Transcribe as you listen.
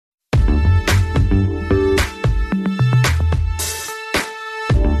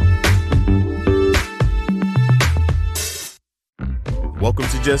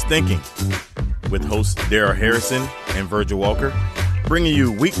to Just Thinking with hosts Daryl Harrison and Virgil Walker, bringing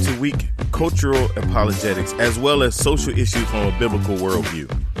you week-to-week cultural apologetics as well as social issues from a biblical worldview.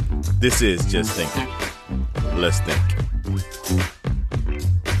 This is Just Thinking. Let's think.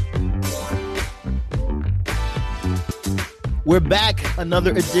 We're back,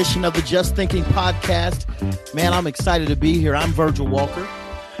 another edition of the Just Thinking podcast. Man, I'm excited to be here. I'm Virgil Walker.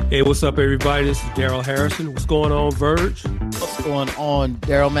 Hey, what's up, everybody? This is Daryl Harrison. What's going on, Virg? What's going on,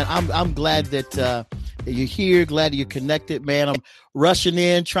 Daryl? Man, I'm glad that you're here. Glad you're connected, man. I'm rushing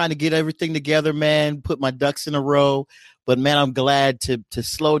in, trying to get everything together, man. Put my ducks in a row. But man, I'm glad to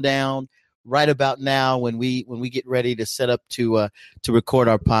slow down right about now when we get ready to set up to record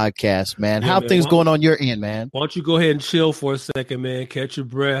our podcast, man. How things going on your end, man? Why don't you go ahead and chill for a second, man? Catch your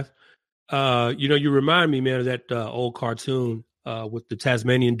breath. You remind me, man, of that old cartoon with the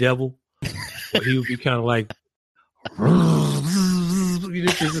Tasmanian devil. He would be kind of like,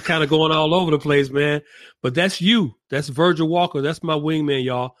 just kind of going all over the place, man. But that's you. That's Virgil Walker. That's my wingman,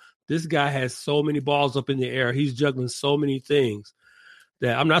 y'all. This guy has so many balls up in the air. He's juggling so many things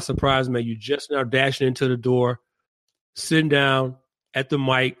that I'm not surprised, man. You just now dashing into the door, sitting down at the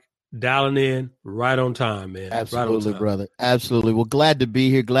mic, dialing in right on time, man. Absolutely, right on time. Brother. Absolutely. Well, glad to be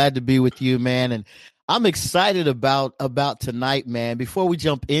here. Glad to be with you, man. And I'm excited about tonight, man. Before we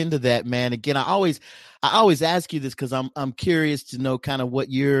jump into that, man, again, I always ask you this because I'm curious to know kind of what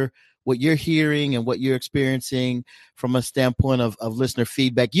you're hearing and what you're experiencing from a standpoint of listener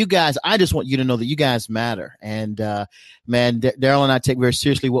feedback. You guys, I just want you to know that you guys matter. And man, Daryl and I take very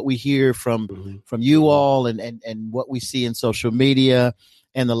seriously what we hear from you all and what we see in social media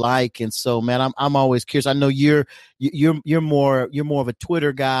and the like. And so, man, I'm always curious. I know you're more of a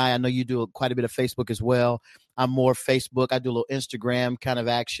Twitter guy. I know you do quite a bit of Facebook as well. I'm more Facebook. I do a little Instagram kind of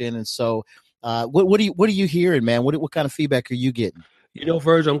action. And so, what are you hearing, man? What kind of feedback are you getting? You know,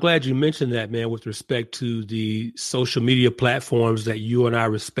 Virgil, I'm glad you mentioned that, man, with respect to the social media platforms that you and I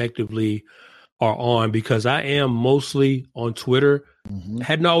respectively are on, because I am mostly on Twitter.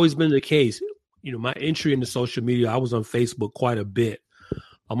 Hadn't always been the case. You know, my entry into social media, I was on Facebook quite a bit.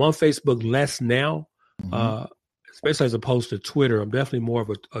 I'm on Facebook less now, especially as opposed to Twitter. I'm definitely more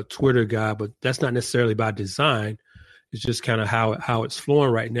of a Twitter guy, but that's not necessarily by design. It's just kind of how it's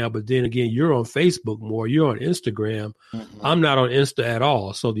flowing right now. But then again, you're on Facebook more. You're on Instagram. I'm not on Insta at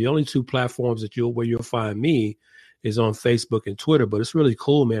all. So the only two platforms where you'll find me is on Facebook and Twitter. But it's really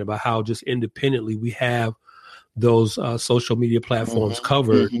cool, man, about how just independently we have those social media platforms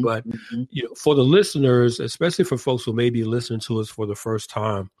covered. But you know, for the listeners, especially for folks who may be listening to us for the first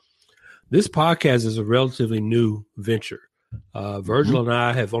time, this podcast is a relatively new venture. Virgil and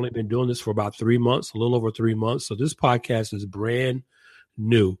I have only been doing this for about 3 months, a little over 3 months. So this podcast is brand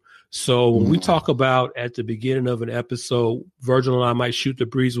new. So when we talk about at the beginning of an episode, Virgil and I might shoot the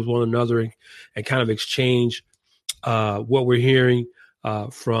breeze with one another and kind of exchange what we're hearing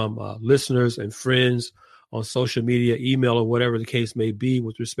from listeners and friends on social media, email, or whatever the case may be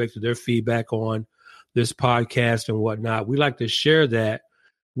with respect to their feedback on this podcast and whatnot. We like to share that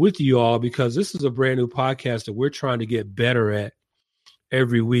with you all because this is a brand new podcast that we're trying to get better at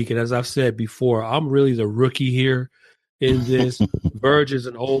every week. And as I've said before, I'm really the rookie here in this. Virg is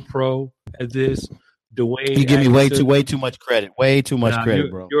an old pro at this. Dwayne, you give me way too much credit. Way too much credit,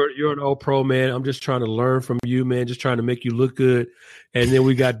 bro. You're an old pro, man. I'm just trying to learn from you, man. Just trying to make you look good. And then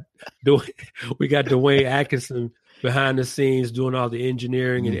we got Dwayne Atkinson behind the scenes doing all the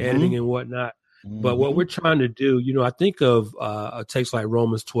engineering and editing and whatnot. But what we're trying to do, you know, I think of a text like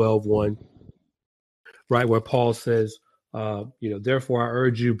Romans 12:1, right, where Paul says, therefore I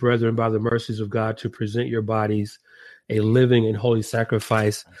urge you, brethren, by the mercies of God, to present your bodies a living and holy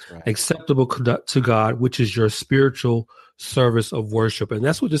sacrifice, acceptable to God, which is your spiritual service of worship. And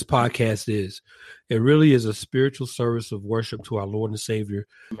that's what this podcast is. It really is a spiritual service of worship to our Lord and Savior,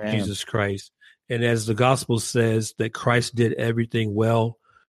 Jesus Christ. And as the gospel says that Christ did everything well,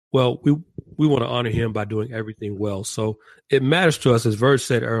 we want to honor him by doing everything well. So it matters to us, as Virg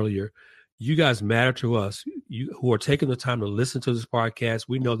said earlier. You guys matter to us. You who are taking the time to listen to this podcast.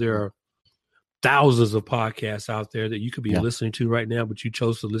 We know there are thousands of podcasts out there that you could be listening to right now, but you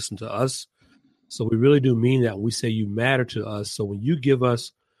chose to listen to us. So we really do mean that when we say you matter to us. So when you give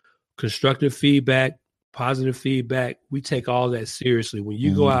us constructive feedback, positive feedback, we take all that seriously. When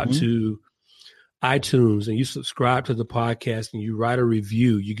you go out to iTunes and you subscribe to the podcast and you write a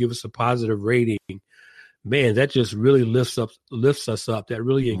review, you give us a positive rating, man, that just really lifts us up. That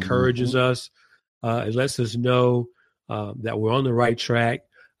really encourages us. It lets us know that we're on the right track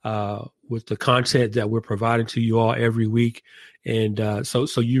with the content that we're providing to you all every week. And so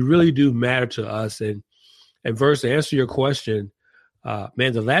you really do matter to us. And Verse, to answer your question,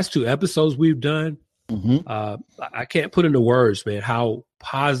 Man, the last 2 episodes we've done, I can't put into words, man, how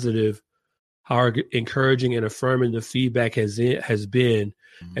positive, how encouraging and affirming the feedback has been,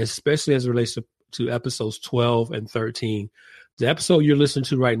 especially as it relates to episodes 12 and 13. The episode you're listening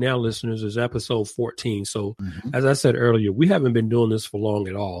to right now, listeners, is episode 14. So as I said earlier, we haven't been doing this for long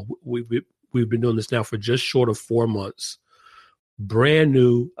at all. We've been doing this now for just short of 4 months. Brand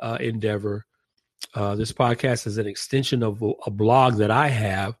new endeavor. This podcast is an extension of a blog that I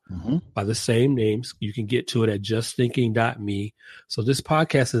have by the same names. You can get to it at justthinking.me. So this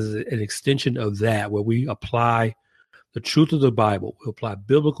podcast is an extension of that, where we apply the truth of the Bible. We apply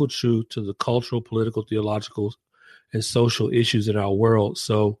biblical truth to the cultural, political, theological, and social issues in our world.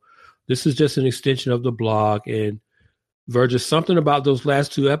 So this is just an extension of the blog. And Virgil, something about those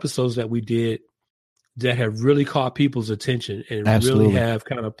last 2 episodes that we did that have really caught people's attention and really have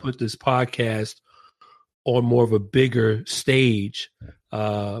kind of put this podcast on more of a bigger stage,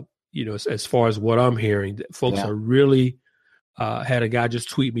 as far as what I'm hearing. Folks are really, had a guy just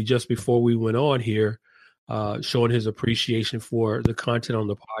tweet me just before we went on here, showing his appreciation for the content on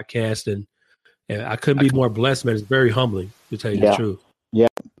the podcast. And I couldn't be more blessed, man. It's very humbling, to tell you the truth. Yeah.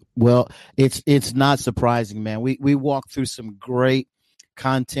 Well, it's not surprising, man. We walked through some great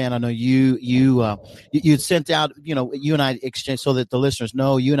content. I know you sent out, you and I exchanged, so that the listeners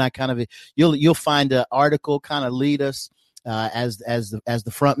know, you and I kind of, you'll find an article, kind of lead us as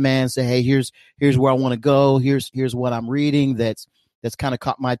the front man, say, hey, here's where I want to go. Here's what I'm reading that's kind of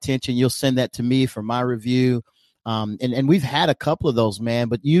caught my attention. You'll send that to me for my review. And we've had a couple of those, man,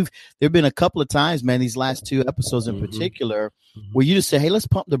 but there've been a couple of times, man, these last 2 episodes in particular, where you just say, hey, let's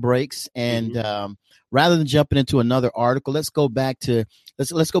pump the brakes. And, rather than jumping into another article, let's go back to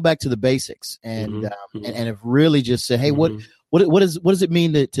the basics and have really just say, hey, what does it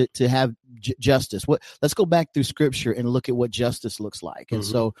mean to have justice? Let's go back through scripture and look at what justice looks like. And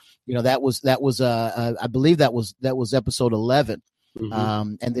so, that was I believe that was episode 11.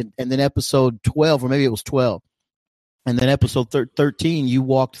 And then episode 12, or maybe it was 12. And then episode 13, you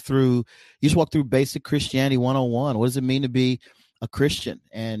walked through basic Christianity 101. What does it mean to be a Christian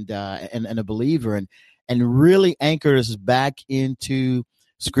and a believer, and really anchored us back into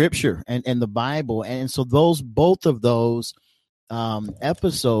scripture and the Bible. And so both of those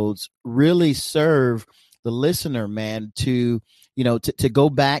episodes really serve the listener, man, to go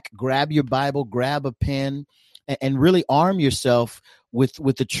back, grab your Bible, grab a pen, and really arm yourself with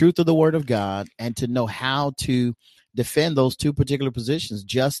the truth of the Word of God, and to know how to defend those 2 particular positions.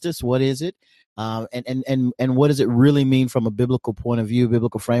 Justice, what is it? And what does it really mean from a biblical point of view,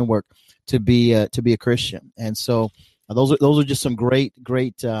 biblical framework, to be a Christian? And so those are just some great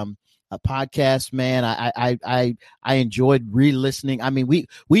podcasts, man. I enjoyed re-listening. I mean,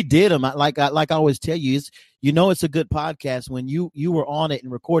 we did them. Like I always tell you, it's a good podcast when you were on it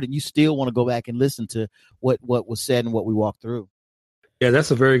and recorded. You still want to go back and listen to what was said and what we walked through. Yeah,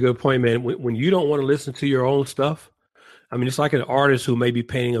 that's a very good point, man. When you don't want to listen to your own stuff, I mean, it's like an artist who may be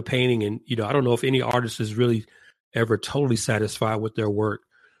painting a painting, and I don't know if any artist is really ever totally satisfied with their work.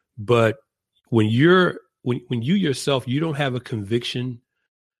 But when you yourself, you don't have a conviction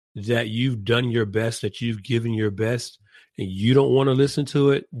that you've done your best, that you've given your best, and you don't want to listen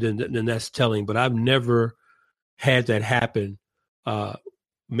to it, then that's telling. But I've never had that happen.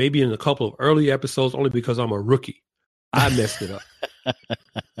 Maybe in a couple of early episodes, only because I'm a rookie. I messed it up.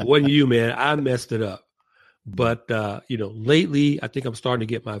 It wasn't you, man. I messed it up. But lately, I think I'm starting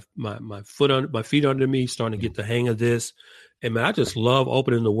to get my feet under me, starting to get the hang of this. And man, I just love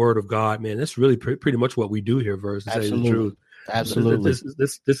opening the Word of God, man. That's really pretty much what we do here, Verse, to tell you the truth. Absolutely.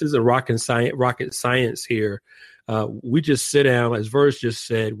 This is a rocket science here. We just sit down, as Verse just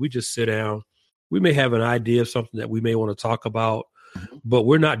said. We just sit down. We may have an idea of something that we may want to talk about, but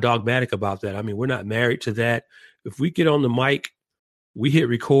we're not dogmatic about that. I mean, we're not married to that. If we get on the mic, we hit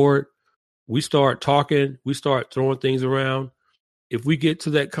record. We start talking, we start throwing things around. If we get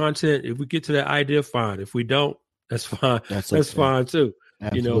to that content, if we get to that idea, fine. If we don't, that's fine. That's fine too.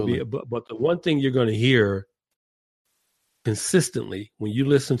 Absolutely. But the one thing you're going to hear consistently when you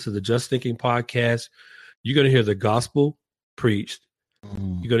listen to the Just Thinking podcast, you're going to hear the gospel preached.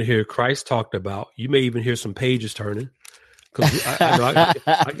 You're going to hear Christ talked about. You may even hear some pages turning. Because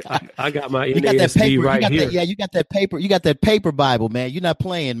I got my NASB right here. You got that paper. You got that paper Bible, man. You're not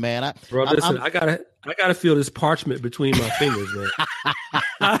playing, man. I gotta feel this parchment between my fingers, man.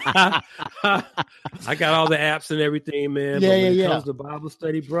 I got all the apps and everything, man. But when it comes to Bible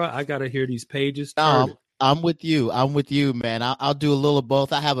study, bro, I gotta hear these pages. I'm with you. I'm with you, man. I'll do a little of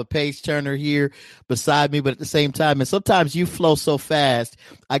both. I have a page turner here beside me, but at the same time, and sometimes you flow so fast.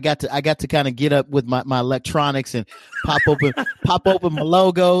 I got to kind of get up with my electronics and pop open my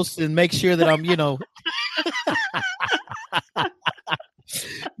logos and make sure that I'm,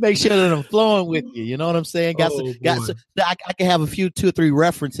 make sure that I'm flowing with you. You know what I'm saying? I can have a few 2 or 3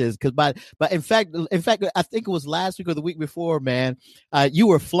 references but in fact, I think it was last week or the week before, man. You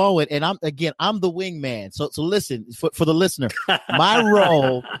were flowing, and I'm the wingman. So listen for the listener. My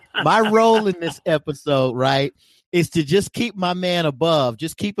role in this episode, right, is to just keep my man above,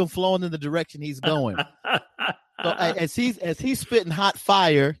 just keep him flowing in the direction he's going. So as he's spitting hot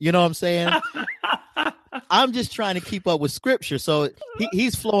fire, you know what I'm saying? I'm just trying to keep up with scripture. So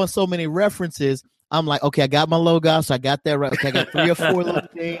he's flowing so many references. I'm like, okay, I got my logos. I got that right. Okay, I got 3 or 4 little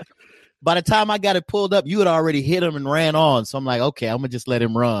things. By the time I got it pulled up, you had already hit him and ran on. So I'm like, okay, I'm going to just let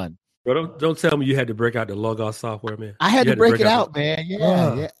him run. Bro, don't tell me you had to break out the logos software, man. I had to break it out, man.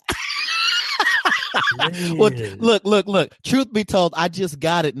 Yeah. Well, look. Truth be told, I just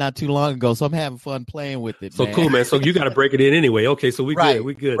got it not too long ago, so I'm having fun playing with it. So man. Cool, man. So you got to break it in anyway. Okay, so we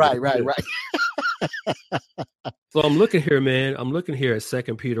good. Right. So I'm looking here, man. I'm looking here at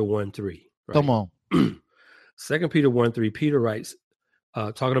 2 Peter 1:3. Right? Come on. 2 Peter 1:3. Peter writes,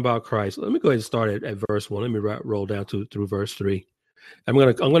 talking about Christ. Let me go ahead and start at verse 1. Let me roll down through verse 3. I'm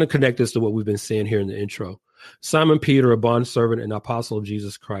gonna connect this to what we've been saying here in the intro. Simon Peter, a bondservant and apostle of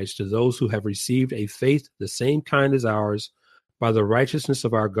Jesus Christ, to those who have received a faith the same kind as ours, by the righteousness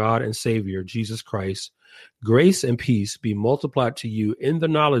of our God and Savior, Jesus Christ, grace and peace be multiplied to you in the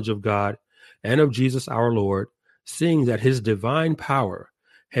knowledge of God and of Jesus our Lord, seeing that his divine power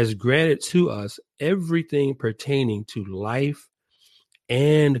has granted to us everything pertaining to life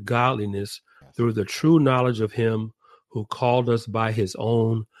and godliness through the true knowledge of him who called us by his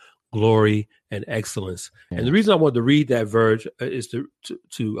own glory and excellence. And the reason I wanted to read that verse is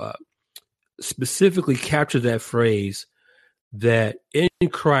to specifically capture that phrase that in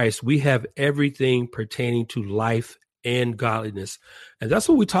Christ we have everything pertaining to life and godliness. And that's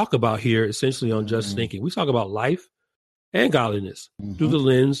what we talk about here essentially on Just Thinking. We talk about life and godliness through the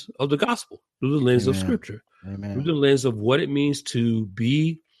lens of the gospel, through the lens of scripture, through the lens of what it means to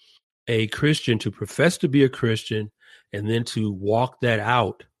be a Christian, to profess to be a Christian, and then to walk that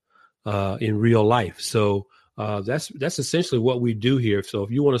out in real life. So that's essentially what we do here. So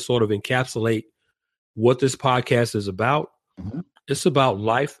if you want to sort of encapsulate what this podcast is about, it's about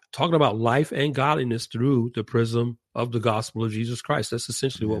life, talking about life and godliness through the prism of the gospel of Jesus Christ. That's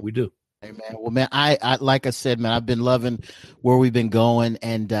essentially what we do. Amen. Well, man, I like I said, man, I've been loving where we've been going,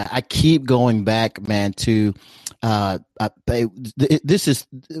 and I keep going back, man, to this is,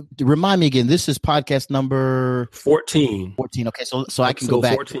 remind me again, this is podcast number 14. 14. Okay, so I can go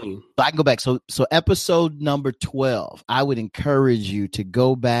back. 14. So I can go back. So episode number 12, I would encourage you to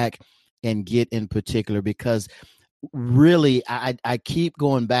go back and get in particular, because really I keep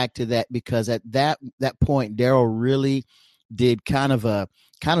going back to that, because at that point, Daryl really did kind of a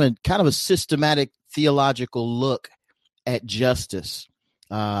systematic theological look at justice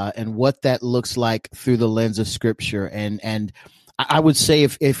and what that looks like through the lens of scripture. And I would say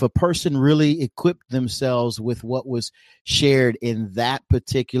if a person really equipped themselves with what was shared in that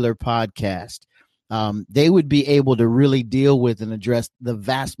particular podcast, they would be able to really deal with and address the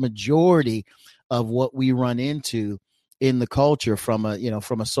vast majority of what we run into in the culture from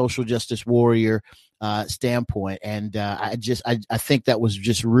a social justice warrior standpoint. And I think that was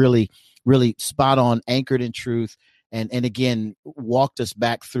just really, really spot on, anchored in truth, and again walked us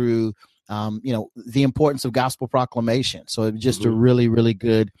back through the importance of gospel proclamation. So it was just a really, really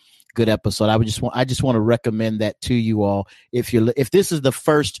good episode. I just want to recommend that to you all. If this is the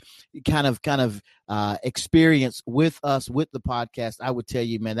first kind of experience with us with the podcast, I would tell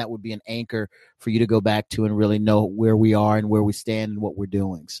you, man, that would be an anchor for you to go back to and really know where we are and where we stand and what we're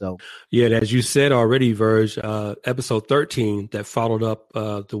doing. So yeah, as you said already, Verge, episode 13 that followed up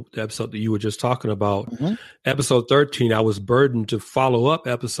the episode that you were just talking about. Episode 13, I was burdened to follow up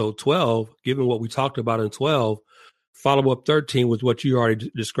episode 12, given what we talked about in 12. Follow up 13 was what you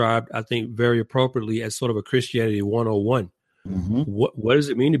already described, I think, very appropriately as sort of a Christianity 101. What does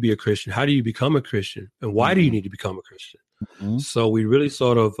it mean to be a Christian? How do you become a Christian? And why do you need to become a Christian? So we really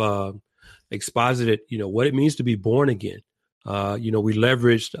sort of exposited, what it means to be born again. We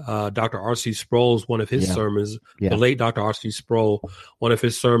leveraged Dr. R.C. Sproul's one of his sermons, the late Dr. R.C. Sproul, one of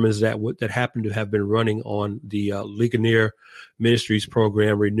his sermons that happened to have been running on the Ligonier Ministries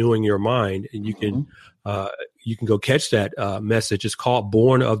program, Renewing Your Mind. And you can go catch that message. It's called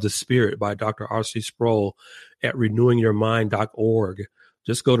Born of the Spirit by Dr. R.C. Sproul at renewingyourmind.org.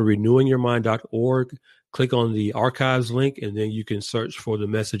 Just go to renewingyourmind.org, click on the archives link, and then you can search for the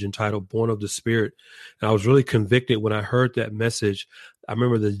message entitled Born of the Spirit. And I was really convicted when I heard that message. I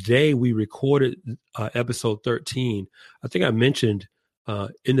remember the day we recorded episode 13. I think I mentioned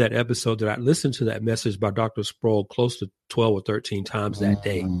in that episode that I listened to that message by Dr. Sproul close to 12 or 13 times that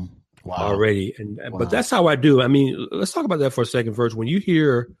day already. But that's how I do. I mean, let's talk about that for a second, Virgil. When you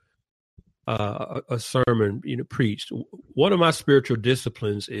hear a sermon, preached, one of my spiritual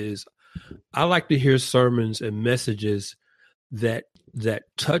disciplines is I like to hear sermons and messages that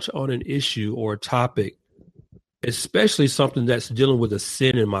touch on an issue or a topic, especially something that's dealing with a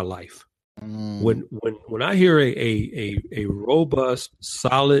sin in my life. When I hear a robust,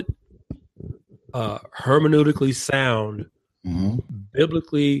 solid, hermeneutically sound,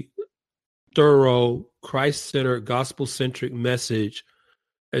 biblically thorough, Christ-centered, gospel-centric message,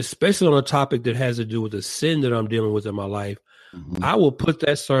 especially on a topic that has to do with the sin that I'm dealing with in my life, I will put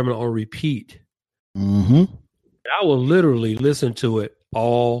that sermon on repeat. I will literally listen to it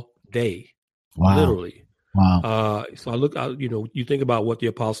all day. Wow. Literally. Wow. So I look out, you think about what the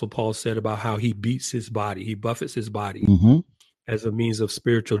Apostle Paul said about how he beats his body, he buffets his body as a means of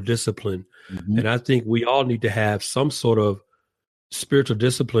spiritual discipline. And I think we all need to have some sort of spiritual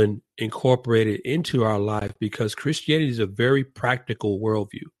discipline incorporated into our life, because Christianity is a very practical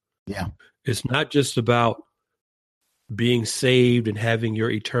worldview. Yeah. It's not just about being saved and having your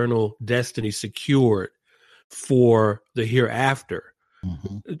eternal destiny secured for the hereafter.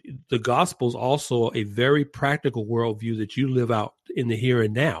 The gospel is also a very practical worldview that you live out in the here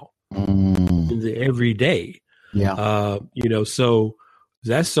and now, in the everyday. Yeah. So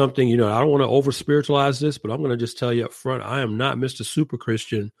that's something, I don't want to over spiritualize this, but I'm going to just tell you up front, I am not Mr. Super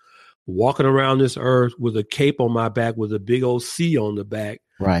Christian walking around this earth with a cape on my back with a big old C on the back.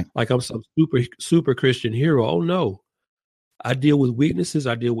 Right. Like I'm some super Christian hero. Oh no. I deal with weaknesses.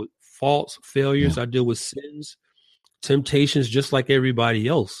 I deal with faults, failures. I deal with sins, temptations, just like everybody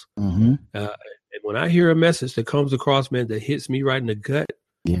else. And when I hear a message that comes across, man, that hits me right in the gut,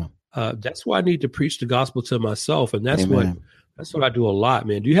 that's why I need to preach the gospel to myself. And that's what I do a lot,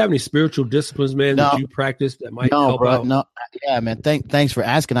 man. Do you have any spiritual disciplines, man, that you practice that might help out? No, yeah, man. Thanks for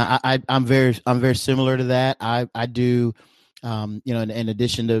asking. I'm very similar to that. I do, in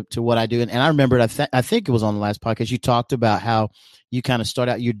addition to what I do, and I remember, I think it was on the last podcast, you talked about how you kind of start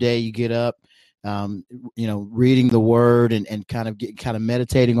out your day, you get up, reading the word and kind of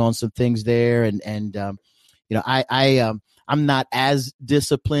meditating on some things there. I'm not as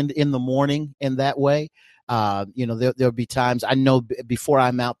disciplined in the morning in that way. There'll be times I know before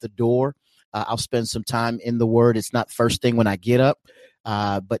I'm out the door, I'll spend some time in the word. It's not first thing when I get up,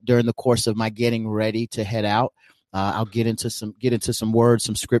 but during the course of my getting ready to head out, I'll get into some words,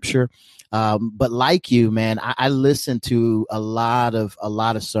 some scripture. But like you, man, I listen to a lot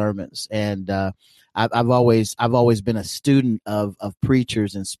of sermons, and I've always been a student of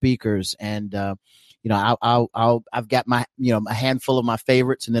preachers and speakers, and I've got my a handful of my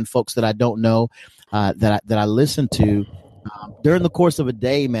favorites, and then folks that I don't know that I listen to during the course of a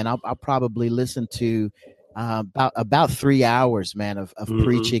day. Man, I'll probably listen to about 3 hours, man, of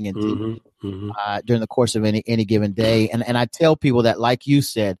preaching and teaching during the course of any given day. And I tell people that, like you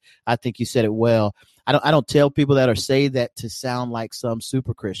said, I think you said it well. I don't tell people that are saved that to sound like some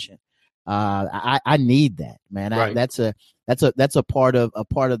super Christian. I need that, man. Right. That's a part of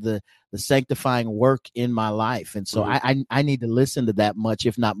the sanctifying work in my life. And so I need to listen to that much,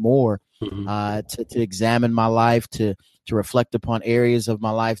 if not more, to examine my life, to reflect upon areas of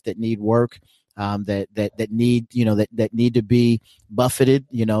my life that need work, that need to be buffeted,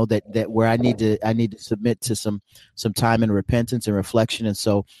 that where I need to submit to some time in repentance and reflection. And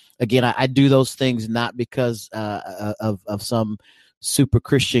so again, I do those things not because of some super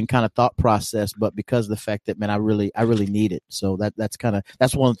Christian kind of thought process, but because of the fact that, man, I really need it. So that's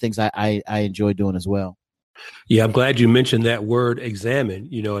one of the things I enjoy doing as well. Yeah, I'm glad you mentioned that word examine.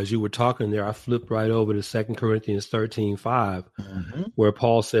 As you were talking there, I flipped right over to 2 Corinthians 13:5, where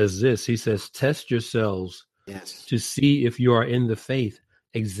Paul says this. He says, test yourselves to see if you are in the faith.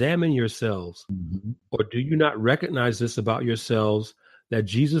 Examine yourselves. Or do you not recognize this about yourselves, that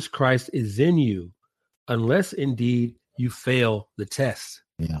Jesus Christ is in you, unless indeed you fail the test?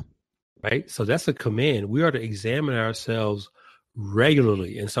 Yeah. Right. So that's a command. We are to examine ourselves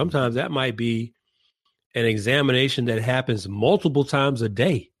regularly. And sometimes that might be an examination that happens multiple times a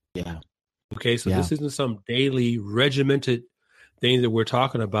day. Yeah. Okay. So this isn't some daily regimented thing that we're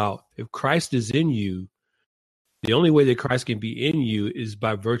talking about. If Christ is in you, the only way that Christ can be in you is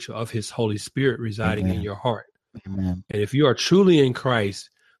by virtue of his Holy Spirit residing in your heart. Amen. And if you are truly in Christ,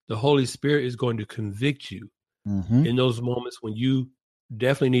 the Holy Spirit is going to convict you in those moments when you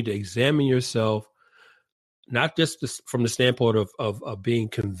definitely need to examine yourself, not just from the standpoint of being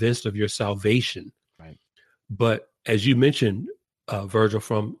convinced of your salvation, right, but as you mentioned, Virgil,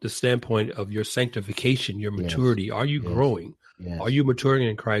 from the standpoint of your sanctification, your maturity. Yes. Are you growing? Yes. Are you maturing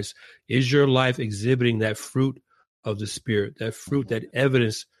in Christ? Is your life exhibiting that fruit of the Spirit, that fruit, that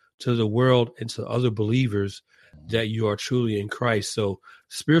evidence to the world and to other believers that you are truly in Christ? So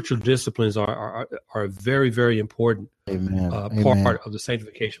spiritual disciplines are very, very important. Part of the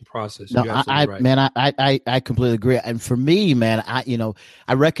sanctification process. No, I completely agree. And for me, man,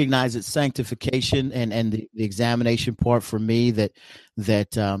 I recognize that sanctification and the examination part for me that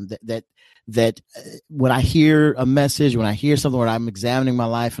when I hear a message, when I hear something where I'm examining my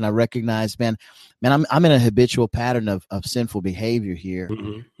life and I recognize, man, I'm in a habitual pattern of sinful behavior here.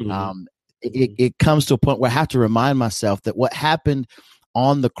 Mm-hmm, mm-hmm. It comes to a point where I have to remind myself that what happened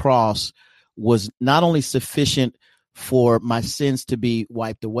on the cross was not only sufficient for my sins to be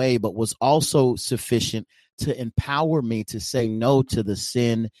wiped away, but was also sufficient to empower me to say no to the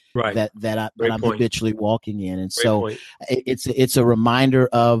sin that I'm habitually walking in. And so it's a reminder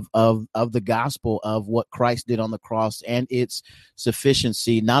of the gospel of what Christ did on the cross and its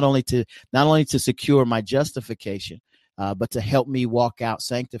sufficiency, not only to secure my justification, but to help me walk out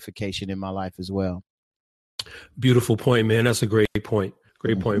sanctification in my life as well. Beautiful point, man. That's a great point.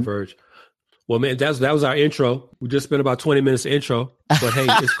 Great point, Verge. Well, man, that was our intro. We just spent about 20 minutes intro, but hey,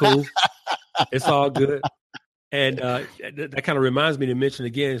 it's cool. It's all good. And that kind of reminds me to mention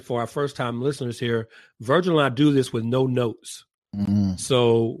again for our first time listeners here, Virgil and I do this with no notes. Mm-hmm.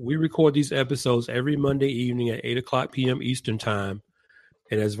 So we record these episodes every Monday evening at 8:00 p.m. Eastern time.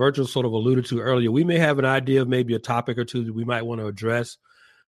 And as Virgil sort of alluded to earlier, we may have an idea of maybe a topic or two that we might want to address.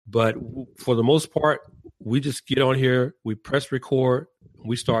 But for the most part, we just get on here, we press record,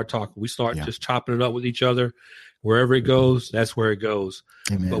 we start talking. We start just chopping it up with each other. Wherever it goes, that's where it goes.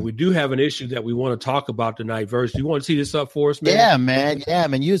 Amen. But we do have an issue that we want to talk about tonight. Verge, do you want to tee this up for us, man? Yeah,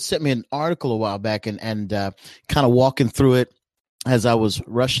 man. You had sent me an article a while back and kind of walking through it as I was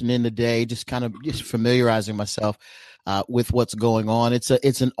rushing in today, just familiarizing myself with what's going on.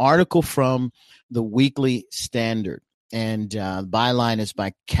 It's an article from the Weekly Standard, and the byline is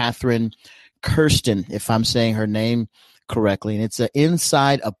by Catherine Kirsten, if I'm saying her name correctly. And it's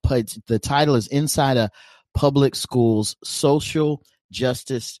the title is Inside a Public Schools Social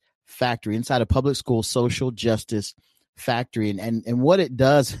Justice Factory, Inside a Public School Social Justice Factory. And what it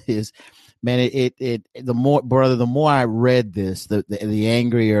does is, man, the more I read this, the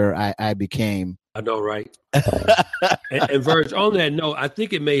angrier I became. I know, right? and Verge, on that note, I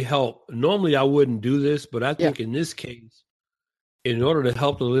think it may help. Normally I wouldn't do this, but I think in this case, in order to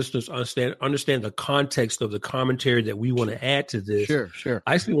help the listeners understand the context of the commentary that we want to add to this, sure.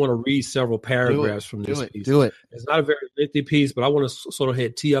 I actually want to read several paragraphs from this piece. Do it. It's not a very lengthy piece, but I want to sort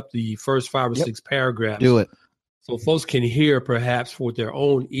of tee up the first 5 or 6 paragraphs. Do it. So folks can hear perhaps with their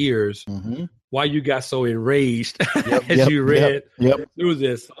own ears why you got so enraged as you read through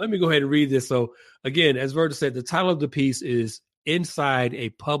this. So let me go ahead and read this. So again, as Verda said, the title of the piece is Inside a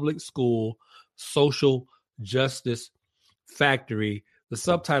Public School Social Justice Factory. The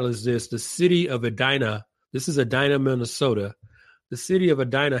subtitle is this: the city of Edina. This is Edina, Minnesota. The city of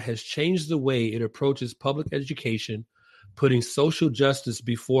Edina has changed the way it approaches public education, putting social justice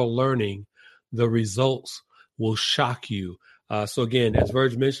before learning. The results will shock you. So again, as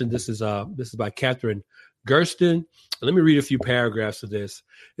Verge mentioned, this is by Catherine Kirsten. Let me read a few paragraphs of this.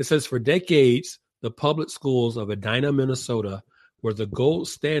 It says, for decades, the public schools of Edina, Minnesota were the gold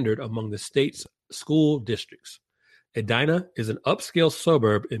standard among the state's school districts. Edina is an upscale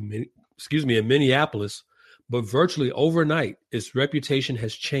suburb in Minneapolis, but virtually overnight, its reputation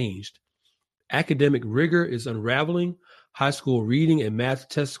has changed. Academic rigor is unraveling, high school reading and math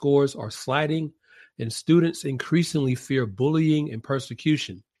test scores are sliding, and students increasingly fear bullying and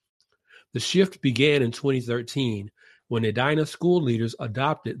persecution. The shift began in 2013 when Edina school leaders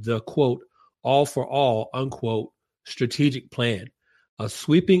adopted the, quote, all for all, unquote, strategic plan, a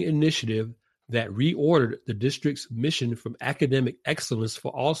sweeping initiative that reordered the district's mission from academic excellence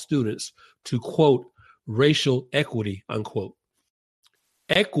for all students to, quote, racial equity, unquote.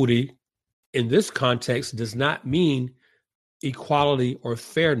 Equity in this context does not mean equality or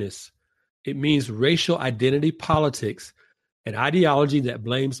fairness. It means racial identity politics, an ideology that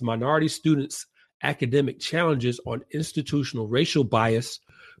blames minority students' academic challenges on institutional racial bias,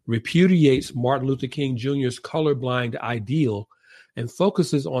 repudiates Martin Luther King Jr.'s colorblind ideal, and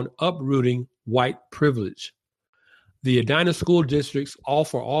focuses on uprooting white privilege. The Edina School District's All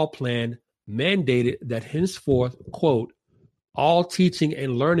for All plan mandated that henceforth, quote, all teaching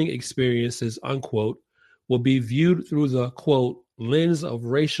and learning experiences, unquote, will be viewed through the, quote, lens of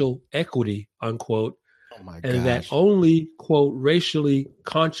racial equity, unquote, and that only, quote, racially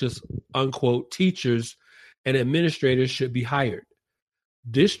conscious, unquote, teachers and administrators should be hired.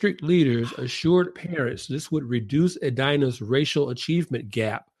 District leaders assured parents this would reduce Edina's racial achievement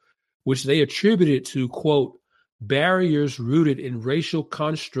gap, which they attributed to, quote, barriers rooted in racial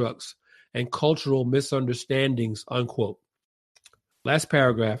constructs and cultural misunderstandings, unquote. Last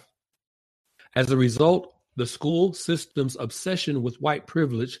paragraph. As a result, the school system's obsession with white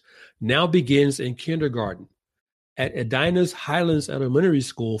privilege now begins in kindergarten. At Edina's Highlands Elementary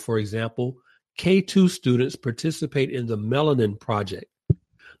School, for example, K2 students participate in the Melanin Project.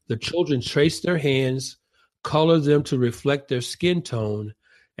 The children trace their hands, color them to reflect their skin tone,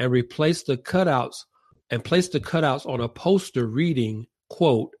 and place the cutouts on a poster reading,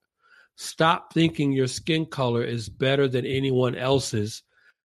 quote, "Stop thinking your skin color is better than anyone else's.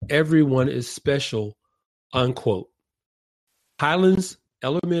 Everyone is special," unquote. Highlands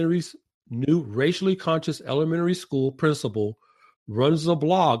Elementary's new racially conscious elementary school principal runs a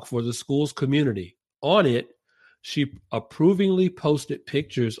blog for the school's community. On it, she approvingly posted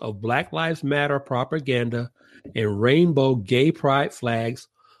pictures of Black Lives Matter propaganda and rainbow gay pride flags,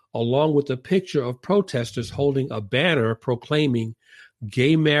 along with a picture of protesters holding a banner proclaiming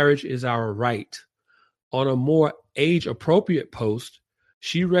gay marriage is our right. On a more age-appropriate post,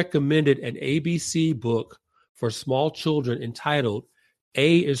 she recommended an ABC book for small children entitled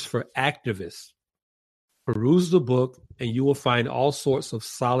A is for Activists. Peruse the book and you will find all sorts of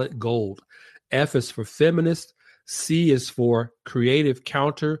solid gold. F is for feminist, C is for creative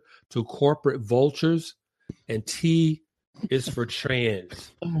counter to corporate vultures, and T is for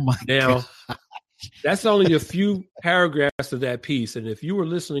trans. Oh my now, God. That's only a few paragraphs of that piece. And if you were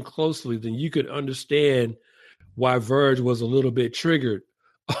listening closely, then you could understand why Verge was a little bit triggered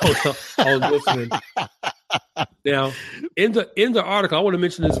on this one. Now, in the article, I want to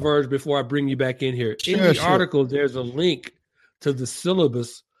mention this, Verge, before I bring you back in here. In the article, there's a link to the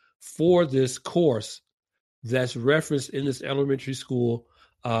syllabus for this course that's referenced in this elementary school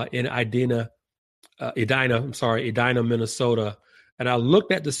in Edina, Minnesota. And I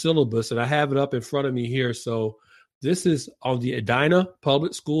looked at the syllabus, and I have it up in front of me here. So this is on the Edina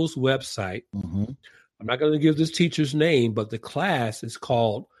Public Schools website. Mm-hmm. I'm not going to give this teacher's name, but the class is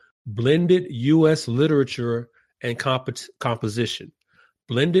called Blended U.S. Literature and Composition.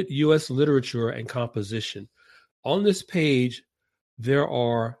 Blended U.S. Literature and Composition. On this page, there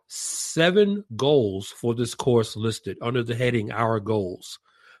are 7 goals for this course listed under the heading Our Goals.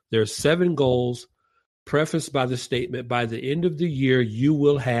 There are 7 goals prefaced by the statement, by the end of the year, you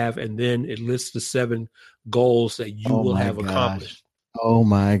will have, and then it lists the 7 goals that you will have accomplished. Oh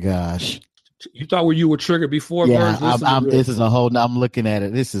my gosh. You thought you were triggered before? Yeah, this is a whole, I'm looking at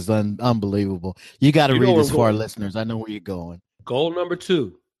it. This is unbelievable. You got to read this for our listeners. I know where you're going. Goal number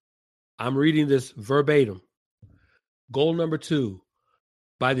 2. I'm reading this verbatim. Goal number 2.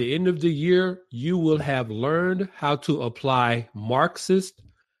 By the end of the year, you will have learned how to apply Marxist,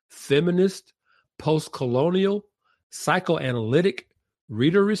 feminist, post-colonial, psychoanalytic,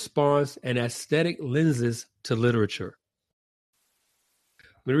 reader response, and aesthetic lenses to literature.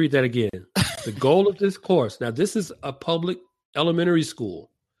 Let me read that again. The goal of this course, now this is a public elementary school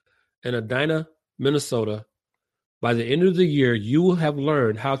in Edina, Minnesota. By the end of the year, you will have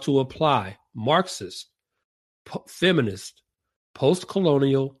learned how to apply Marxist, feminist,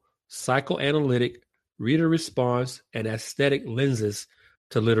 post-colonial, psychoanalytic, reader response, and aesthetic lenses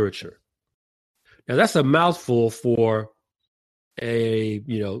to literature. Now that's a mouthful for a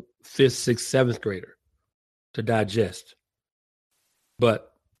 5th, 6th, 7th grader to digest. But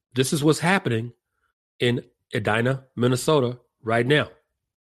this is what's happening in Edina, Minnesota right now.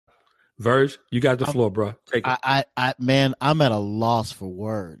 Verge, you got the floor, bro. Take it. Man, I'm at a loss for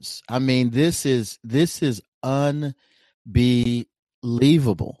words. I mean, this is unbelievable.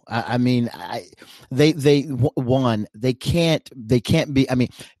 They can't be. I mean,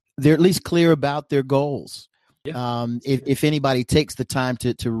 they're at least clear about their goals. Yeah. If anybody takes the time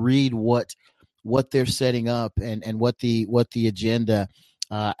to read what they're setting up and what the agenda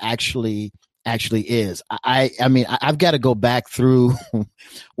actually is. I mean, I've got to go back through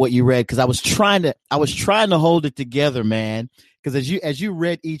what you read because I was trying to hold it together, man. Because as you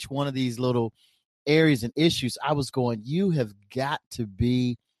read each one of these little areas and issues, I was going, you have got to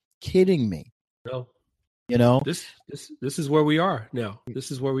be kidding me. No. You know, this is where we are now.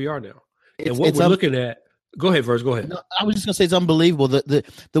 This is where we are now. And what we're looking at. Go ahead, Verge. Go ahead. No, I was just gonna say it's unbelievable. The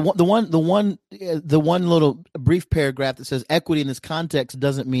one little brief paragraph that says equity in this context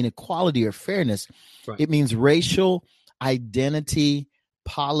doesn't mean equality or fairness. Right. It means racial identity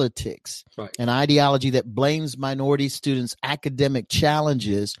politics, right. An ideology that blames minority students' academic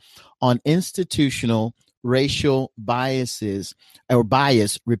challenges on institutional racial bias,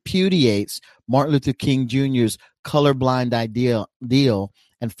 repudiates Martin Luther King Jr.'s colorblind ideal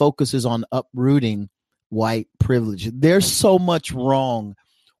and focuses on uprooting white privilege. There's so much wrong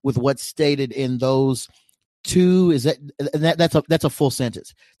with what's stated in those two. That's a full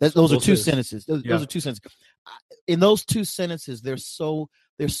sentence. Those are two sentences. Those are two sentences. In those two sentences, there's so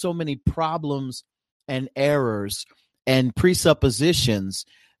many problems and errors and presuppositions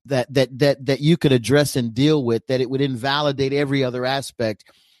that you could address and deal with, that it would invalidate every other aspect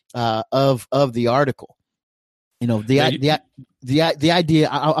of the article. You know, the idea.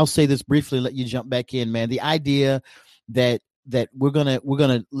 I'll say this briefly. Let you jump back in, man. The idea that we're gonna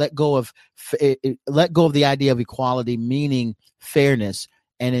let go of the idea of equality, meaning fairness,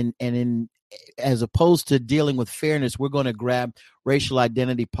 and in as opposed to dealing with fairness, we're going to grab racial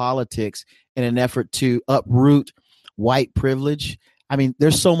identity politics in an effort to uproot white privilege. I mean,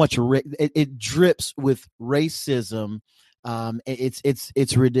 there's so much it drips with racism.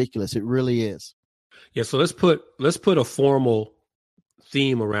 It's ridiculous. It really is. Yeah. So let's put a formal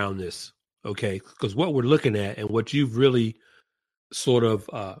theme around this, okay? Because what we're looking at and what you've really sort of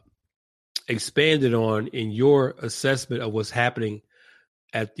expanded on in your assessment of what's happening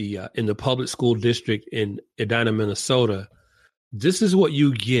at the in the public school district in Edina, Minnesota, this is what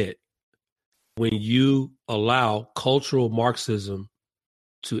you get when you allow cultural Marxism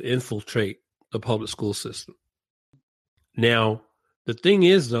to infiltrate the public school system. Now, the thing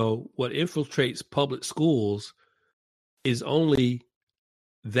is, though, what infiltrates public schools is only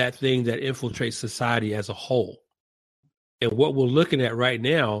that thing that infiltrates society as a whole. And what we're looking at right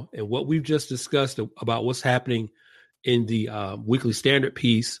now, and what we've just discussed about what's happening in the Weekly Standard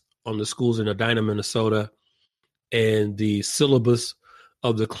piece on the schools in Edina, Minnesota, and the syllabus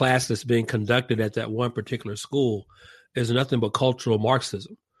of the class that's being conducted at that one particular school is nothing but cultural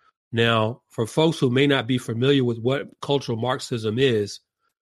Marxism. Now, for folks who may not be familiar with what cultural Marxism is,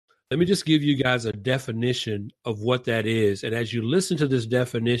 let me just give you guys a definition of what that is. And as you listen to this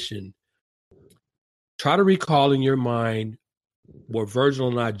definition, try to recall in your mind what Virgil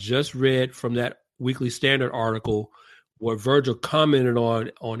and I just read from that Weekly Standard article, what Virgil commented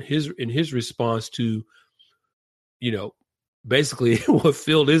on in his response to, you know, basically what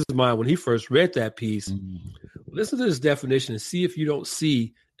filled his mind when he first read that piece. Mm-hmm. Listen to this definition and see if you don't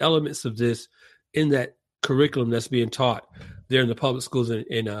see elements of this in that curriculum that's being taught there in the public schools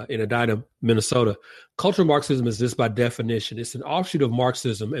in Edina, Minnesota. Cultural Marxism is this by definition. It's an offshoot of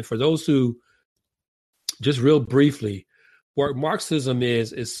Marxism. And for those who, just real briefly, what Marxism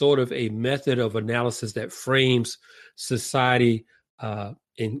is sort of a method of analysis that frames society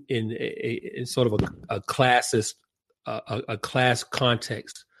in sort of a classist, a class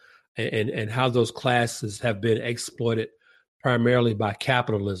context, and how those classes have been exploited primarily by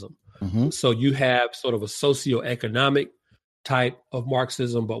capitalism. Mm-hmm. So you have sort of a socioeconomic type of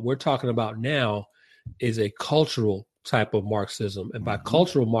Marxism, but we're talking about now is a cultural type of Marxism. And by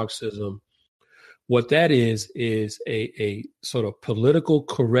cultural Marxism, what that is a sort of political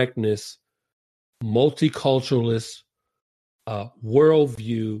correctness, multiculturalist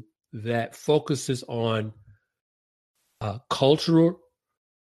worldview that focuses on cultural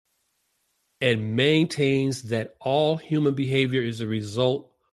and maintains that all human behavior is a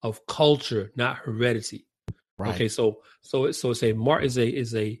result of culture, not heredity. Right. Okay, so it's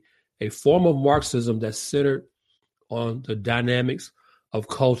a form of Marxism that's centered on the dynamics of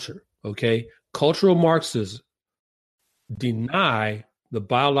culture. Okay, cultural Marxists deny the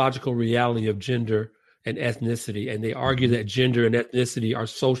biological reality of gender and ethnicity, and they argue that gender and ethnicity are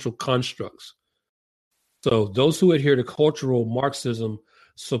social constructs. So those who adhere to cultural Marxism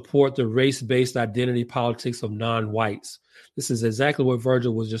support the race-based identity politics of non-whites. This is exactly what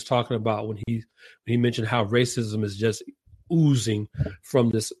Virgil was just talking about when he mentioned how racism is just oozing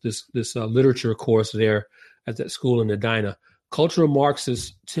from this literature course there at that school in Edina. Cultural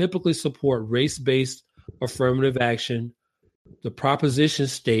Marxists typically support race-based affirmative action, the proposition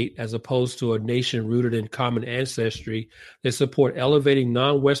state, as opposed to a nation rooted in common ancestry. They support elevating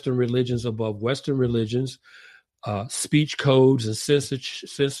non-Western religions above Western religions, speech codes and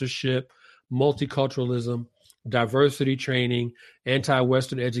censorship, multiculturalism, diversity training,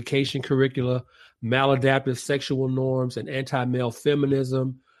 anti-Western education curricula, maladaptive sexual norms, and anti-male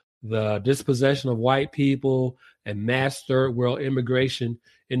feminism, the dispossession of white people, and mass third world immigration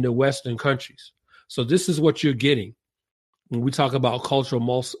into Western countries. So this is what you're getting when we talk about cultural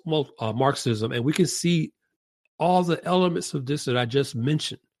Marxism, and we can see all the elements of this that I just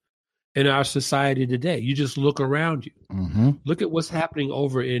mentioned in our society today. You just look around you. Mm-hmm. Look at what's happening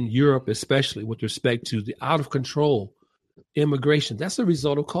over in Europe, especially with respect to the out of control immigration. That's a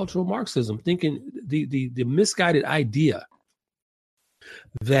result of cultural Marxism, thinking the misguided idea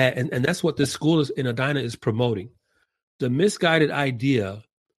that, and that's what this school in Edina is promoting, the misguided idea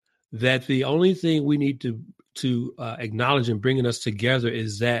that the only thing we need to acknowledge in bringing us together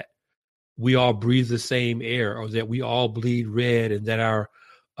is that we all breathe the same air, or that we all bleed red, and that our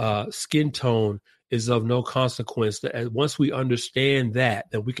skin tone is of no consequence. That once we understand that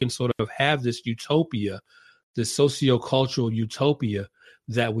we can sort of have this utopia, this sociocultural utopia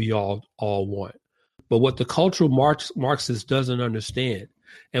that we all want. But what the cultural Marxist doesn't understand,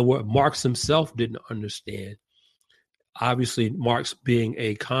 and what Marx himself didn't understand, obviously Marx being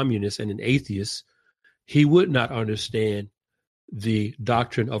a communist and an atheist, he would not understand the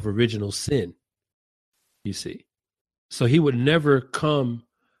doctrine of original sin, you see. So he would never come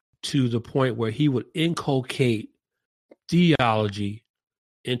to the point where he would inculcate theology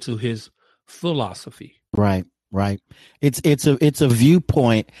into his philosophy. Right. It's a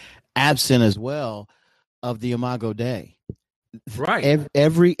viewpoint absent as well of the Imago Dei. Right.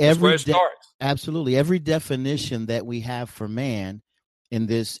 Every where it starts. Absolutely. Every definition that we have for man in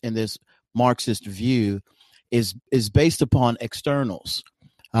this Marxist view is based upon externals.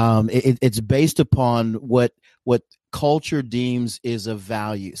 It's based upon what culture deems is of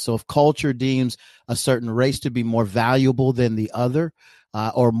value. So if culture deems a certain race to be more valuable than the other,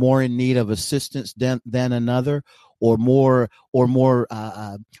 or more in need of assistance than another, or more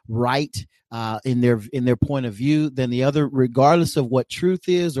right in their point of view than the other, regardless of what truth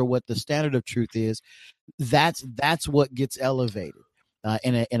is or what the standard of truth is, that's what gets elevated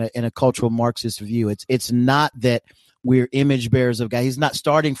in a cultural Marxist view. It's not that we're image bearers of God. He's not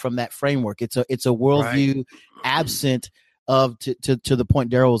starting from that framework. It's a worldview absent of, to the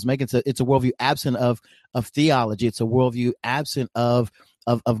point Daryl was making. It's a worldview absent of theology. It's a worldview absent of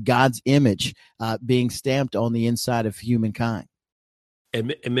God's image being stamped on the inside of humankind.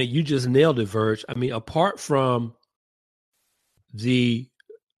 And man, you just nailed it, Verge. I mean, apart from the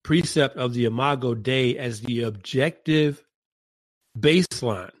precept of the Imago Dei as the objective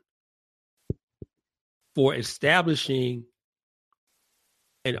baseline for establishing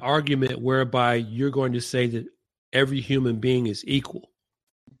an argument whereby you're going to say that every human being is equal,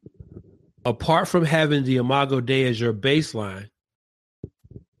 apart from having the Imago Dei as your baseline,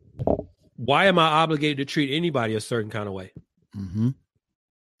 why am I obligated to treat anybody a certain kind of way? Mm-hmm.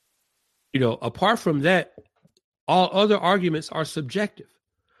 Apart from that, all other arguments are subjective.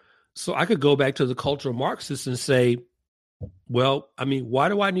 So I could go back to the cultural Marxists and say, well, I mean, why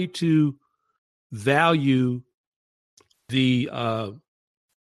do I need to value the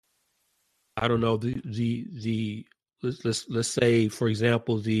let's say, for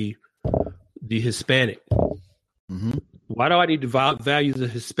example, the Hispanic? Mm-hmm. Why do I need to value the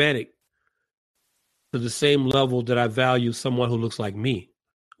Hispanic to the same level that I value someone who looks like me?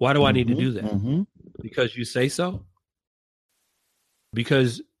 Why do I need to do that? Mm-hmm. Because you say so?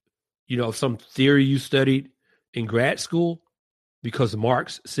 Because, some theory you studied in grad school? Because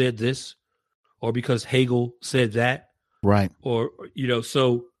Marx said this? Or because Hegel said that? Right. Or,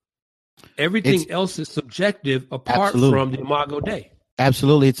 so everything else is subjective apart from the Imago Dei.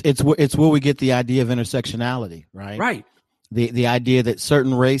 Absolutely. It's where we get the idea of intersectionality, right? Right. The idea that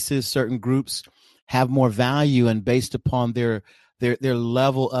certain races, certain groups have more value, and based upon their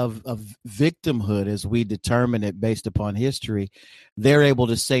level of victimhood, as we determine it based upon history, they're able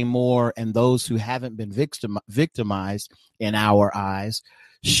to say more, and those who haven't been victimized in our eyes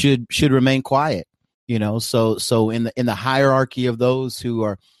should remain quiet. So in the hierarchy of those who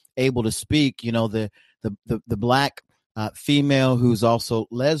are able to speak, the black female who's also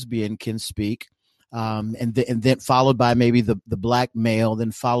lesbian can speak, and then followed by maybe the black male,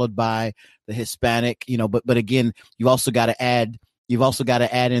 then followed by the Hispanic. But again, you've also got to add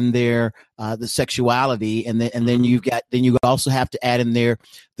in there the sexuality, and then you also have to add in there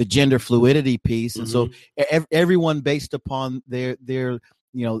the gender fluidity piece. And so everyone, based upon their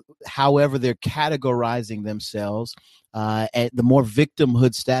however they're categorizing themselves, the more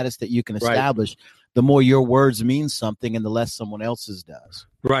victimhood status that you can establish, the more your words mean something and the less someone else's does.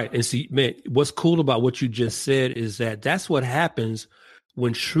 Right. And see, man, what's cool about what you just said is that's what happens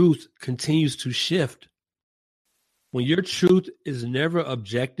when truth continues to shift. When your truth is never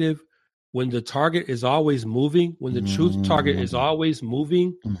objective, when the target is always moving, when the truth target is always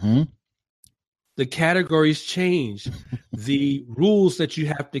moving, the categories change. The rules that you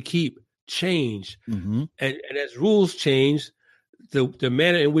have to keep change. And as rules change, the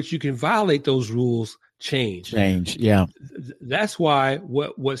manner in which you can violate those rules change. Yeah. That's why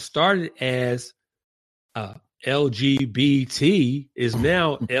what started as LGBT is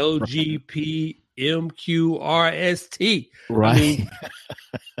now LGPNT. MQRST. Right. I mean,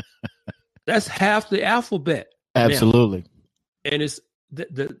 that's half the alphabet. Absolutely. Now. And it's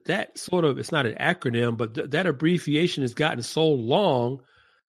that sort of, it's not an acronym, but that abbreviation has gotten so long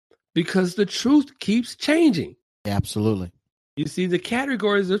because the truth keeps changing. Absolutely. You see, the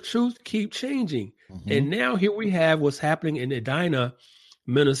categories of truth keep changing. Mm-hmm. And now here we have what's happening in Edina,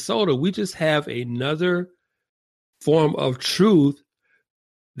 Minnesota. We just have another form of truth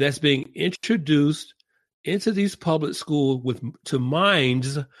that's being introduced into these public schools to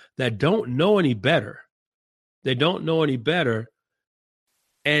minds that don't know any better. They don't know any better.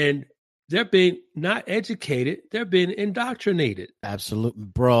 And they're being not educated. They're being indoctrinated. Absolutely.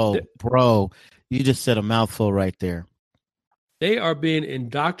 Bro, you just said a mouthful right there. They are being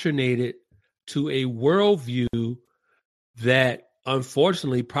indoctrinated to a worldview that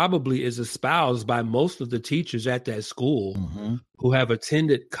unfortunately probably is espoused by most of the teachers at that school mm-hmm. who have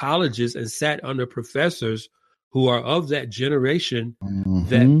attended colleges and sat under professors who are of that generation mm-hmm.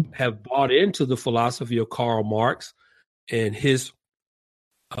 that have bought into the philosophy of Karl Marx and his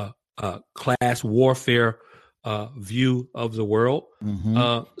class warfare view of the world.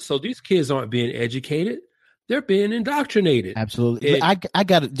 Mm-hmm. So these kids aren't being educated. They're being indoctrinated. Absolutely. I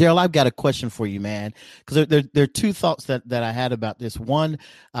got it, Daryl. I've got a question for you, man, because there are two thoughts that I had about this. One,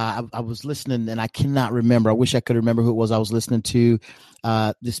 I was listening, and I cannot remember. I wish I could remember who it was I was listening to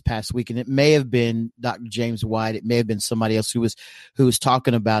this past week, and it may have been Dr. James White. It may have been somebody else who was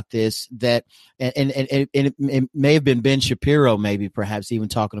talking about this. That and it may have been Ben Shapiro, maybe perhaps even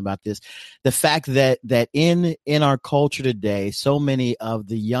talking about this. The fact that in our culture today, so many of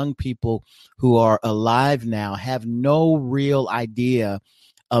the young people who are alive now have no real idea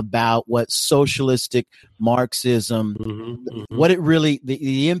about what socialistic Marxism, what it really,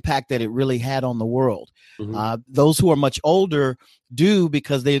 the impact that it really had on the world. Mm-hmm. Those who are much older do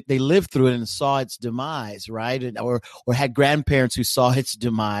because they lived through it and saw its demise, right? Or had grandparents who saw its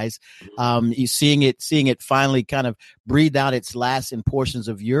demise. You seeing it finally kind of breathe out its last in portions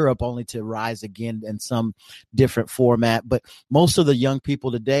of Europe, only to rise again in some different format. But most of the young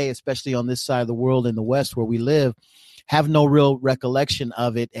people today, especially on this side of the world in the West where we live, have no real recollection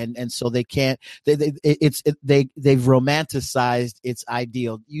of it, and so they can't. They've romanticized its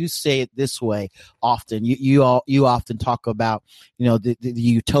ideal. You say it this way often. You often talk about the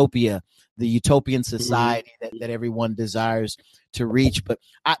utopia, the utopian society that everyone desires to reach. But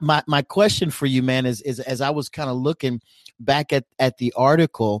my question for you, man, is as I was kind of looking back at the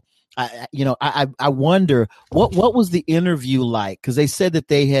article, I wonder what was the interview like, because they said that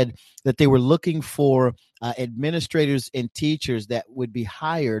they were looking for administrators and teachers that would be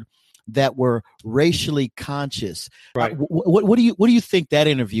hired that were racially conscious. Right. What do you think that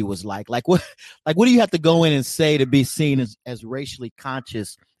interview was like? Like what do you have to go in and say to be seen as racially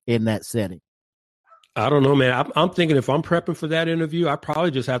conscious in that setting? I don't know, man. I'm thinking if I'm prepping for that interview, I probably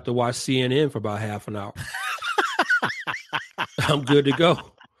just have to watch CNN for about half an hour. I'm good to go.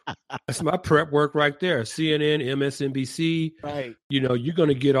 That's my prep work right there. CNN, MSNBC. Right. You're going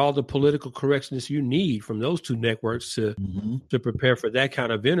to get all the political correctness you need from those two networks to prepare for that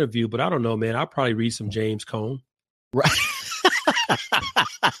kind of interview. But I don't know, man. I'll probably read some James Cone. Right.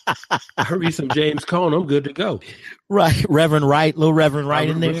 I read some James Cone. I'm good to go. Right. Reverend Wright, little Reverend Wright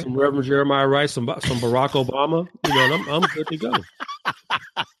in there. Some Reverend Jeremiah Wright, some Barack Obama. I'm good to go.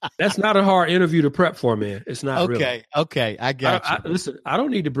 That's not a hard interview to prep for, man. It's not really. Okay. I got you. Listen, I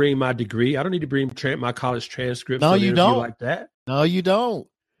don't need to bring my degree. I don't need to bring my college transcript. No, you don't. Like that. No, you don't.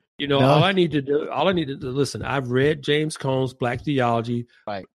 No. All I need to do, listen, I've read James Cone's Black Theology,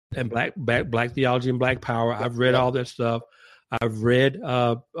 right, and Black Theology and Black Power. I've read all that stuff. I've read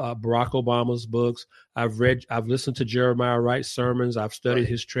Barack Obama's books. I've listened to Jeremiah Wright's sermons. I've studied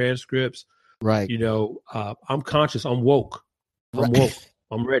his transcripts. Right. I'm conscious. I'm woke. I'm woke.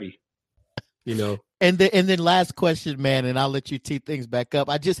 I'm ready. And then last question, man, and I'll let you tee things back up.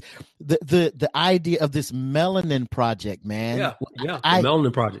 I just the idea of this melanin project, man. Yeah, the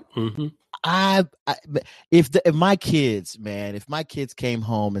melanin project. Mm-hmm. If my kids came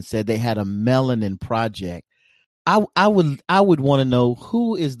home and said they had a melanin project, I would want to know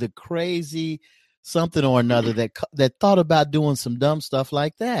who is the crazy something or another that thought about doing some dumb stuff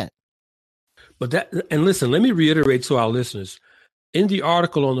like that. And listen, let me reiterate to our listeners. In the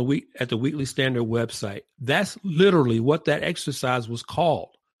article at the Weekly Standard website, that's literally what that exercise was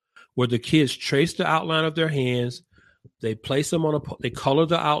called, where the kids trace the outline of their hands, they place them they color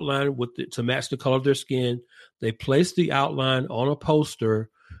the outline to match the color of their skin, they place the outline on a poster,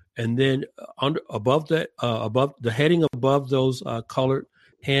 and then above the heading above those colored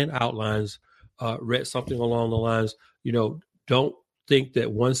hand outlines, read something along the lines, don't think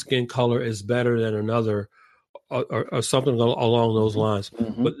that one skin color is better than another or something along those lines.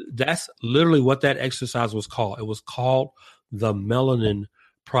 Mm-hmm. But that's literally what that exercise was called. It was called the Melanin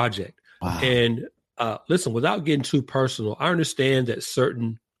Project. Wow. And listen, without getting too personal, I understand that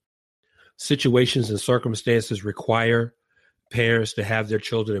certain situations and circumstances require parents to have their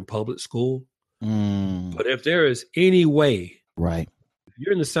children in public school. But if there is any way, right, if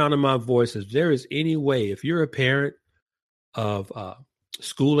you're in the sound of my voice, if there is any way, if you're a parent of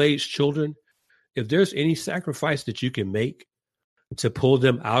school-age children, if there's any sacrifice that you can make to pull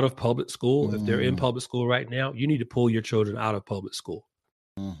them out of public school, if they're in public school right now, you need to pull your children out of public school.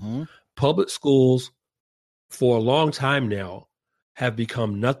 Mm-hmm. Public schools, for a long time now, have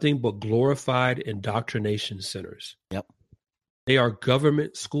become nothing but glorified indoctrination centers. Yep. They are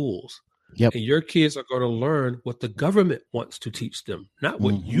government schools. Yep. And your kids are going to learn what the government wants to teach them, not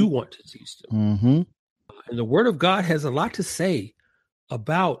what you want to teach them. Mm-hmm. And the Word of God has a lot to say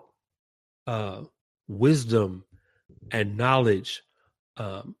about wisdom and knowledge.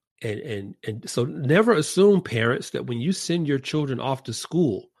 And so never assume, parents, that when you send your children off to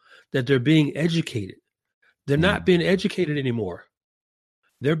school, that they're being educated. They're not being educated anymore.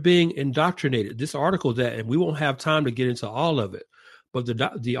 They're being indoctrinated. This article and we won't have time to get into all of it, but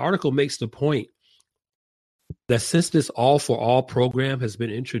the article makes the point that since this All for All program has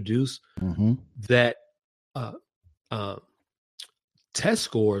been introduced, that test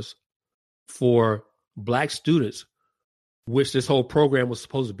scores for Black students, which this whole program was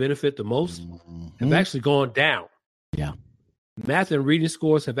supposed to benefit the most, have actually gone down. Yeah. Math and reading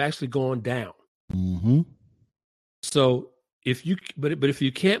scores have actually gone down. Mm-hmm. So if you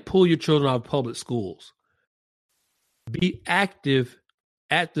can't pull your children out of public schools, be active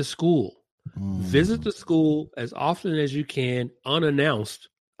at the school. Visit the school as often as you can, unannounced,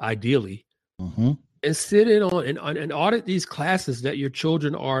 ideally, and sit in on and audit these classes that your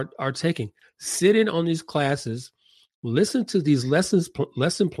children are taking. Sit in on these classes, listen to these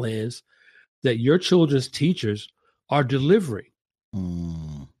lesson plans that your children's teachers are delivering.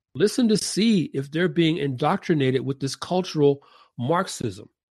 Listen to see if they're being indoctrinated with this cultural Marxism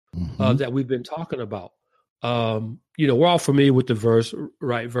that we've been talking about. We're all familiar with the verse,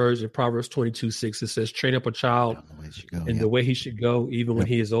 right? Verse in Proverbs 22:6. It says, "Train up a child in the way he should go, even when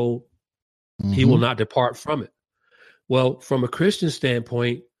he is old, he will not depart from it." Well, from a Christian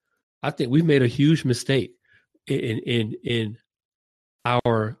standpoint, I think we've made a huge mistake in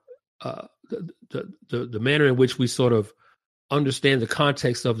our the manner in which we sort of understand the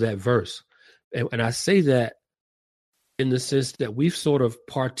context of that verse. And I say that in the sense that we've sort of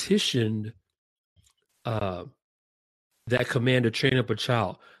partitioned that command to train up a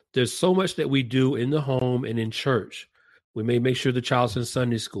child. There's so much that we do in the home and in church. We may make sure the child's in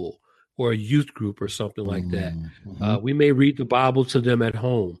Sunday school or a youth group or something like that. We may read the Bible to them at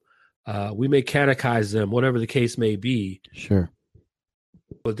home. We may catechize them, whatever the case may be. Sure.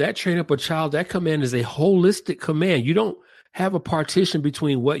 But that train up a child, that command is a holistic command. You don't have a partition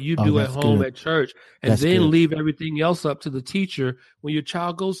between what you do at home, at church, and then leave everything else up to the teacher when your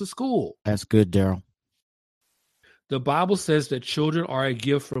child goes to school. That's good, Daryl. The Bible says that children are a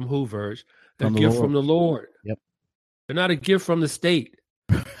gift from who, Verge? They're a gift from the Lord. Yep. They're not a gift from the state.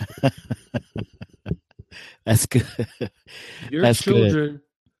 That's good. Your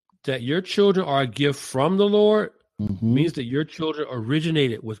children are a gift from the Lord means that your children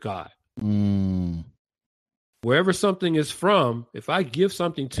originated with God. Wherever something is from, if I give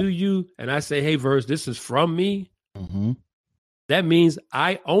something to you and I say, "Hey, Verse, this is from me," that means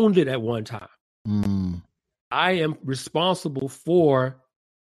I owned it at one time. I am responsible for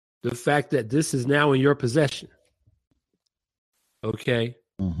the fact that this is now in your possession. Okay?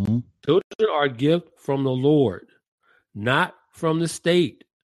 Children are a gift from the Lord, not from the state.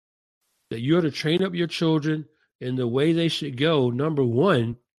 That you are to train up your children in the way they should go. Number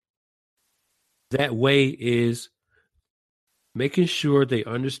one, that way is making sure they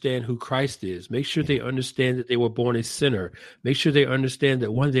understand who Christ is. Make sure they understand that they were born a sinner. Make sure they understand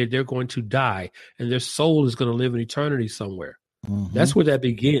that one day they're going to die and their soul is going to live in eternity somewhere. That's where that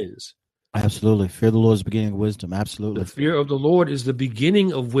begins. Absolutely. Fear of the Lord is the beginning of wisdom. Absolutely. The fear of the Lord is the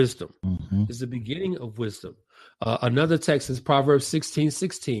beginning of wisdom. Is the beginning of wisdom. Another text is Proverbs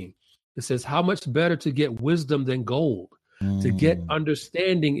 16:16. It says, "How much better to get wisdom than gold? To get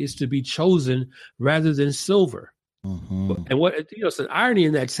understanding is to be chosen rather than silver." And what the irony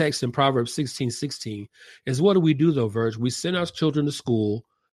in that text in Proverbs 16:16 is, what do we do though, Verge? We send our children to school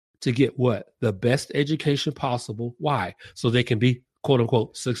to get what? The best education possible. Why? So they can be, quote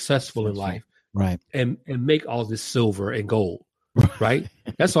unquote, successful in life. Right. And make all this silver and gold. right?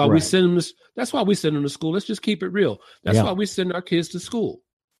 That's why we send them to, that's why we send them to school. Let's just keep it real. That's why we send our kids to school,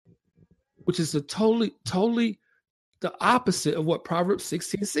 which is a totally the opposite of what Proverbs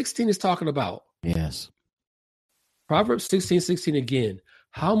 16:16 is talking about. Yes. Proverbs 16:16 again.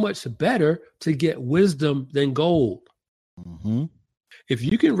 How much better to get wisdom than gold? Mm-hmm. If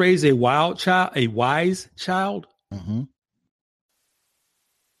you can raise a wise child, mm-hmm.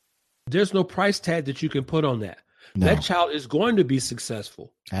 there's no price tag that you can put on that. No. That child is going to be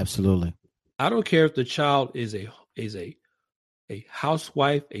successful. Absolutely. I don't care if the child is a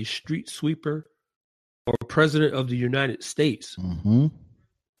housewife, a street sweeper, or president of the United States. Mm-hmm.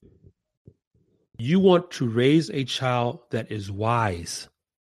 You want to raise a child that is wise,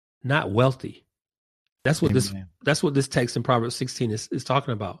 not wealthy. That's what this text in Proverbs 16 is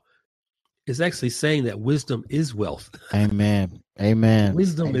talking about. It's actually saying that wisdom is wealth. Amen.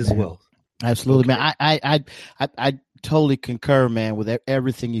 Wisdom is wealth. Absolutely, okay. Man. I totally concur, man, with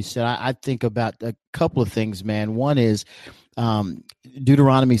everything you said. I think about a couple of things, man. One is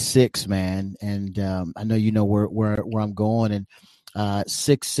Deuteronomy 6, man, and I know you know where I'm going, and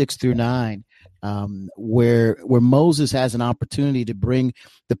 6 through 9. Where Moses has an opportunity to bring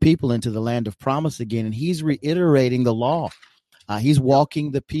the people into the land of promise again, and he's reiterating the law. He's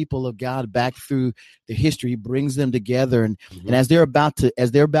walking the people of God back through the history. He brings them together, and as they're about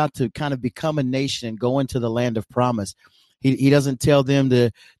to kind of become a nation and go into the land of promise, he doesn't tell them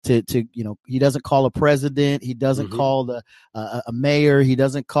to he doesn't call a president, he doesn't call a mayor, he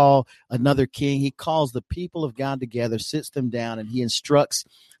doesn't call another king. He calls the people of God together, sits them down, and he instructs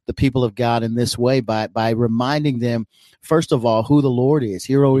the people of God in this way by reminding them, first of all, who the Lord is.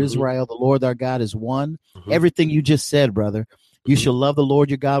 Hear, O Israel, the Lord our God is one. Everything you just said, brother. You shall love the Lord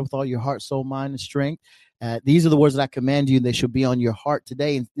your God with all your heart, soul, mind, and strength. These are the words that I command you, and they shall be on your heart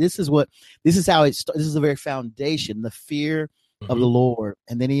today. And this is how it starts. This is the very foundation, the fear of the Lord.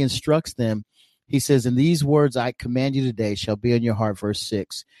 And then he instructs them. He says, and these words I command you today shall be on your heart, verse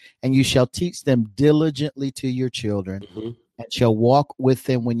 6. And you shall teach them diligently to your children, and shall walk with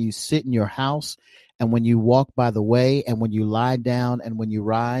them when you sit in your house, and when you walk by the way, and when you lie down, and when you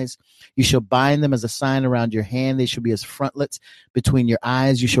rise. You shall bind them as a sign around your hand. They shall be as frontlets between your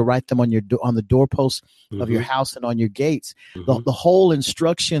eyes. You shall write them on the doorposts of your house and on your gates. The whole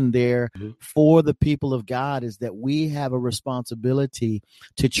instruction there for the people of God is that we have a responsibility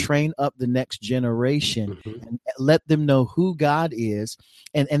to train up the next generation and let them know who God is,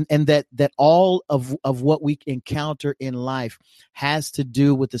 and that all of what we encounter in life has to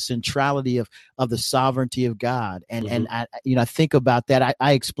do with the centrality of the sovereignty of God. And I think about that.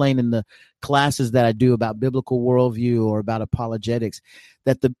 I explain in the classes that I do about biblical worldview or about apologetics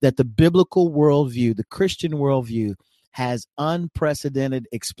that the biblical worldview, the Christian worldview, has unprecedented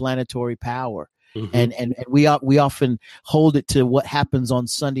explanatory power. And we often hold it to what happens on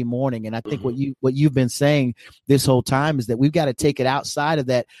Sunday morning. And I think what you've been saying this whole time is that we've got to take it outside of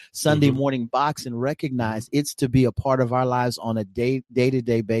that Sunday morning box and recognize it's to be a part of our lives on a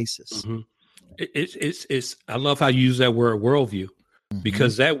day-to-day basis. It's I love how you use that word worldview,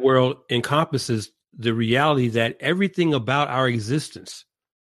 because that world encompasses the reality that everything about our existence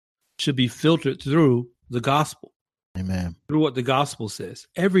should be filtered through the gospel. Amen. Through what the gospel says.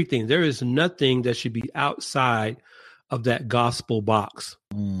 Everything. There is nothing that should be outside of that gospel box,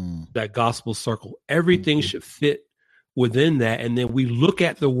 that gospel circle. Everything should fit within that. And then we look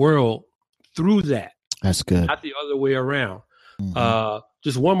at the world through that. That's good. Not the other way around.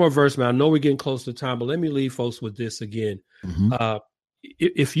 Just one more verse, man. I know we're getting close to time, but let me leave folks with this again.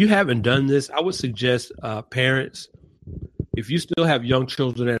 If you haven't done this, I would suggest parents, if you still have young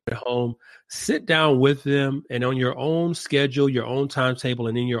children at home, sit down with them and on your own schedule, your own timetable,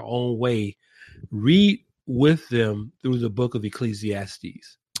 and in your own way, read with them through the book of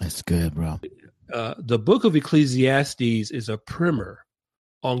Ecclesiastes. That's good, bro. The book of Ecclesiastes is a primer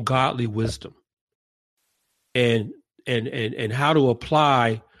on godly wisdom and how to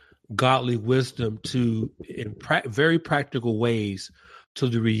apply godly wisdom in very practical ways to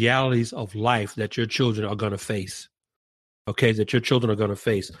the realities of life that your children are going to face. Okay, that your children are going to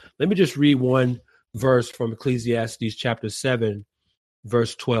face. Let me just read one verse from Ecclesiastes chapter 7,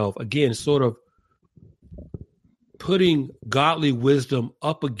 verse 12. Again, sort of putting godly wisdom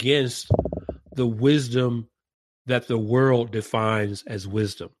up against the wisdom that the world defines as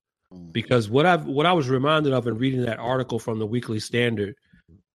wisdom. Because what I was reminded of in reading that article from the Weekly Standard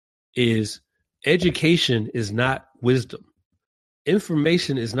is education is not wisdom.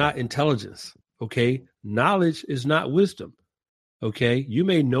 Information is not intelligence. Okay. Knowledge is not wisdom. Okay. You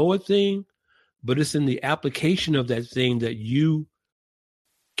may know a thing, but it's in the application of that thing that you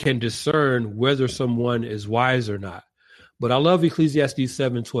can discern whether someone is wise or not. But I love Ecclesiastes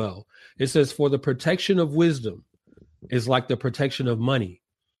 7:12. It says, for the protection of wisdom is like the protection of money.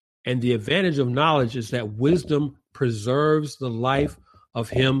 And the advantage of knowledge is that wisdom preserves the life of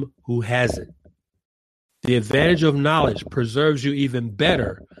him who has it. The advantage of knowledge preserves you even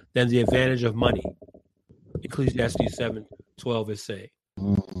better than the advantage of money. Ecclesiastes 7:12 is saying.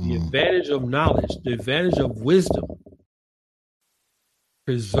 The advantage of knowledge, the advantage of wisdom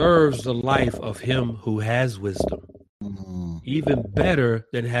preserves the life of him who has wisdom. Even better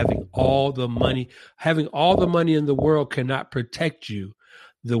than having all the money. Having all the money in the world cannot protect you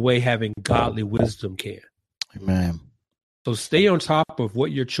the way having godly wisdom can. Amen. So stay on top of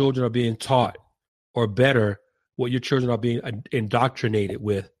what your children are being taught, or better, what your children are being indoctrinated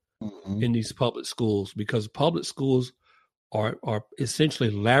with in these public schools, because public schools are essentially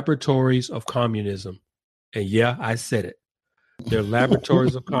laboratories of communism. And yeah, I said it. They're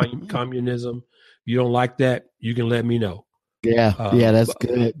laboratories of communism. You don't like that, you can let me know. Yeah, that's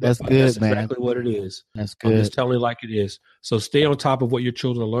good. That's good, that's man. Exactly what it is. That's good. I'm just telling you like it is. So stay on top of what your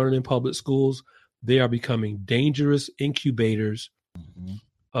children are learning in public schools. They are becoming dangerous incubators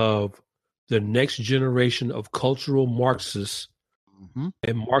of the next generation of cultural Marxists,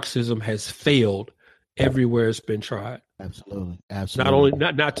 and Marxism has failed everywhere it's been tried. Absolutely.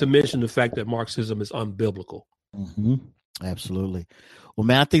 Not to mention the fact that Marxism is unbiblical. Absolutely. Well,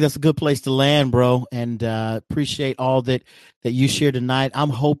 man, I think that's a good place to land, bro. And appreciate all that you shared tonight. I'm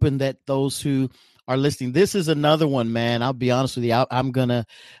hoping that those who are listening, this is another one, man. I'll be honest with you. I'm gonna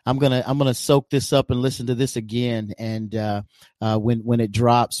soak this up and listen to this again. And when it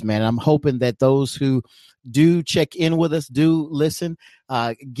drops, man, I'm hoping that those who do check in with us, do listen,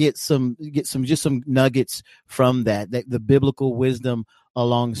 get some nuggets from that the biblical wisdom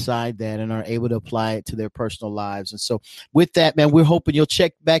alongside that, and are able to apply it to their personal lives. And so with that, man, we're hoping you'll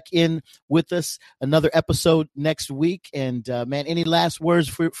check back in with us another episode next week. And man, any last words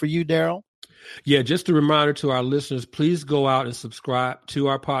for you, Daryl? Yeah, just a reminder to our listeners, please go out and subscribe to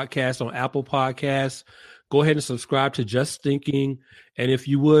our podcast on Apple Podcasts. Go ahead and subscribe to Just Thinking. And if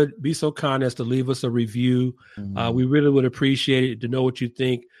you would be so kind as to leave us a review, we really would appreciate it to know what you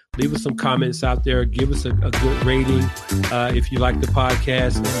think. Leave us some comments out there. Give us a good rating if you like the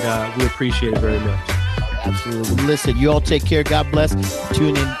podcast, and we appreciate it very much. Absolutely. Listen, you all take care. God bless.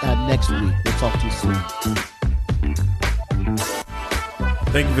 Tune in next week. We'll talk to you soon.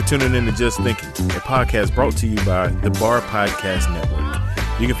 Thank you for tuning in to Just Thinking, a podcast brought to you by the Bar Podcast Network.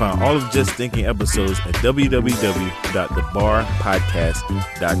 You can find all of Just Thinking episodes at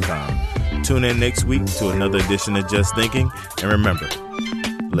www.thebarpodcast.com. Tune in next week to another edition of Just Thinking, and remember,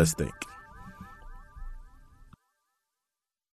 let's think.